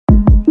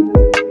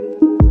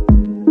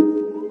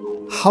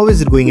How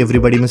is it going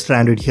everybody, Mr.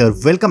 Android here.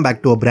 Welcome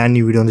back to a brand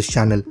new video on this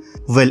channel.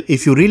 Well,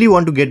 if you really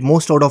want to get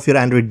most out of your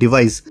Android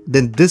device,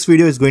 then this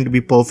video is going to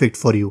be perfect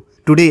for you.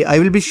 Today, I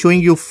will be showing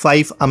you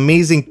 5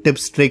 amazing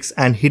tips, tricks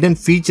and hidden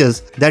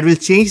features that will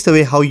change the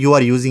way how you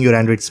are using your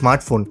Android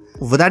smartphone.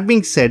 With that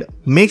being said,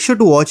 make sure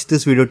to watch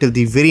this video till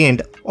the very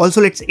end. Also,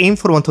 let's aim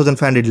for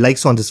 1500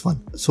 likes on this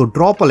one. So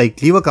drop a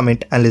like, leave a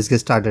comment and let's get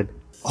started.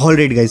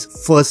 Alright guys,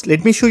 first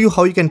let me show you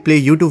how you can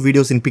play YouTube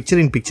videos in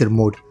picture-in-picture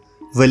mode.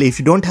 Well, if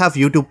you don't have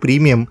YouTube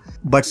Premium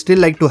but still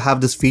like to have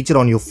this feature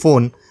on your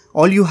phone,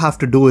 all you have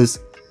to do is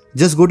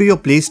just go to your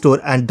Play Store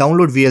and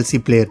download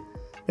VLC Player.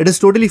 It is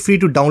totally free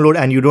to download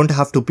and you don't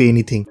have to pay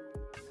anything.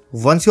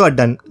 Once you are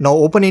done, now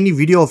open any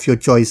video of your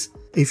choice.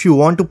 If you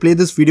want to play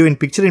this video in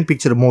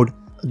picture-in-picture mode,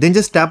 then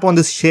just tap on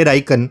this share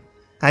icon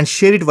and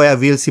share it via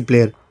VLC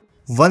Player.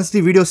 Once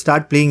the video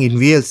start playing in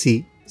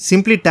VLC,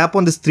 simply tap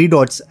on these 3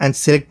 dots and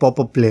select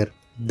pop-up player.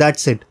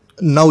 That's it.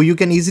 Now you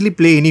can easily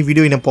play any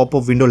video in a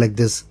pop-up window like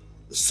this.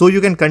 So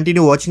you can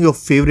continue watching your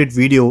favorite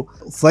video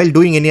while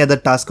doing any other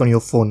task on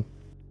your phone.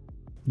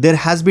 There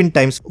has been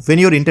times when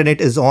your internet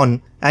is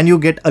on and you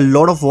get a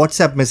lot of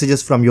WhatsApp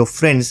messages from your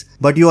friends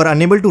but you are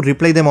unable to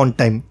reply them on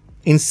time.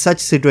 In such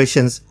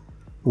situations,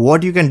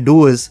 what you can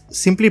do is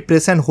simply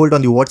press and hold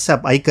on the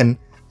WhatsApp icon,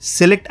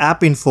 select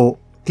app info,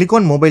 click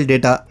on mobile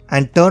data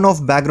and turn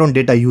off background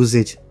data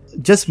usage.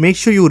 Just make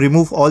sure you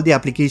remove all the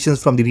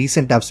applications from the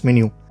recent apps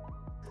menu.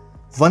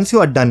 Once you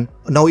are done,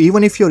 now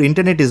even if your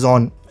internet is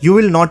on, you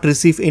will not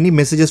receive any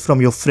messages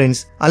from your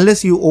friends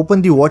unless you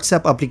open the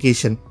WhatsApp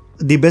application.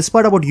 The best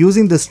part about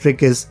using this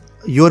trick is,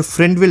 your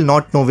friend will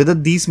not know whether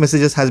these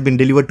messages has been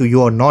delivered to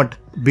you or not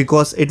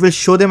because it will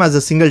show them as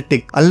a single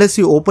tick unless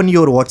you open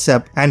your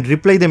WhatsApp and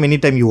reply them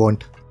anytime you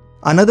want.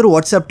 Another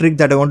WhatsApp trick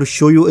that I want to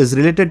show you is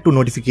related to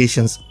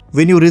notifications.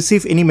 When you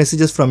receive any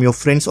messages from your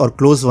friends or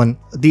close one,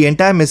 the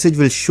entire message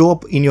will show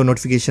up in your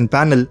notification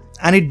panel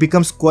and it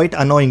becomes quite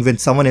annoying when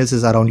someone else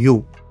is around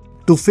you.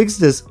 To fix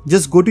this,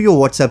 just go to your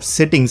WhatsApp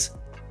settings,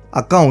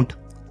 account,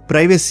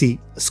 privacy,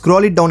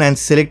 scroll it down and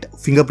select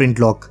fingerprint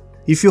lock.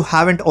 If you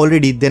haven't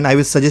already, then I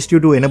will suggest you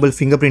to enable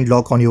fingerprint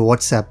lock on your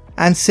WhatsApp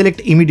and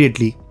select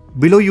immediately.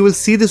 Below you will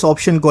see this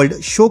option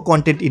called show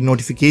content in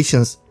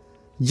notifications.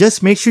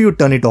 Just make sure you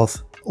turn it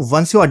off.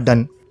 Once you are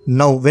done,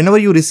 now whenever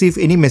you receive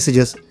any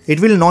messages, it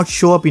will not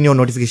show up in your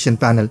notification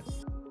panel.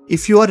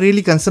 If you are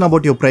really concerned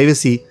about your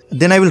privacy,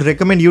 then I will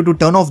recommend you to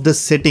turn off this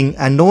setting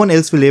and no one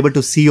else will be able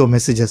to see your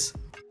messages.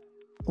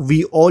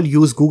 We all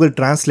use Google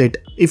Translate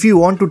if you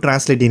want to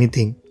translate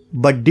anything.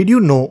 But did you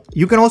know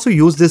you can also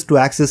use this to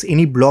access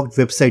any blocked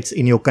websites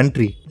in your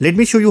country? Let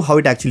me show you how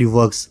it actually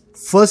works.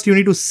 First, you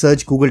need to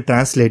search Google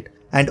Translate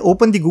and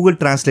open the Google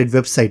Translate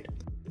website.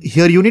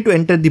 Here you need to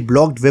enter the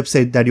blocked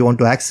website that you want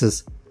to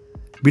access.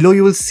 Below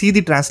you will see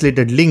the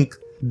translated link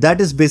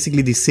that is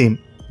basically the same.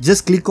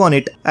 Just click on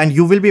it and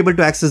you will be able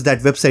to access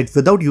that website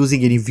without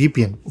using any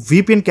VPN.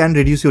 VPN can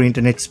reduce your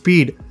internet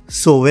speed,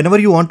 so whenever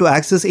you want to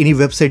access any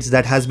websites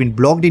that has been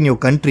blocked in your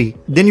country,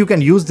 then you can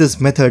use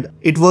this method.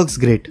 It works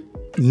great.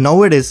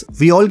 Nowadays,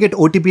 we all get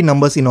OTP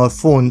numbers in our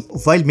phone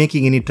while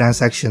making any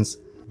transactions.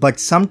 But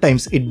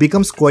sometimes it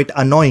becomes quite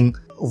annoying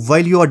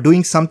while you are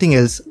doing something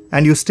else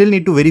and you still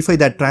need to verify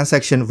that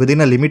transaction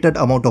within a limited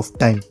amount of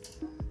time.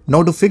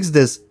 Now to fix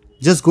this,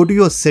 just go to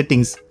your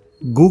settings,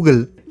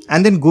 Google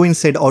and then go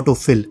inside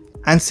Autofill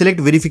and select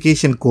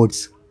verification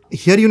codes.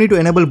 Here you need to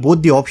enable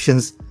both the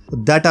options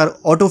that are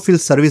autofill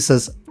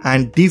services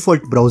and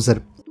default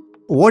browser.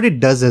 What it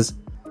does is,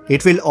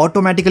 it will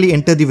automatically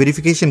enter the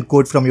verification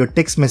code from your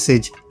text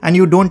message and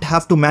you don't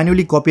have to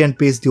manually copy and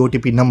paste the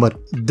OTP number.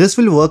 This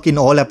will work in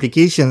all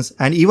applications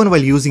and even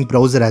while using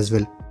browser as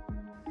well.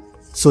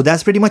 So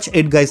that's pretty much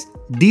it guys.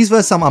 These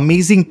were some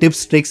amazing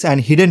tips, tricks and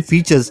hidden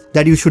features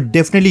that you should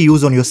definitely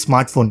use on your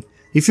smartphone.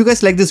 If you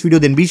guys like this video,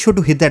 then be sure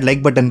to hit that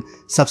like button,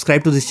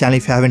 subscribe to this channel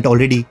if you haven't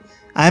already.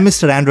 I am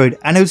Mr. Android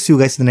and I will see you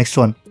guys in the next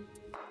one.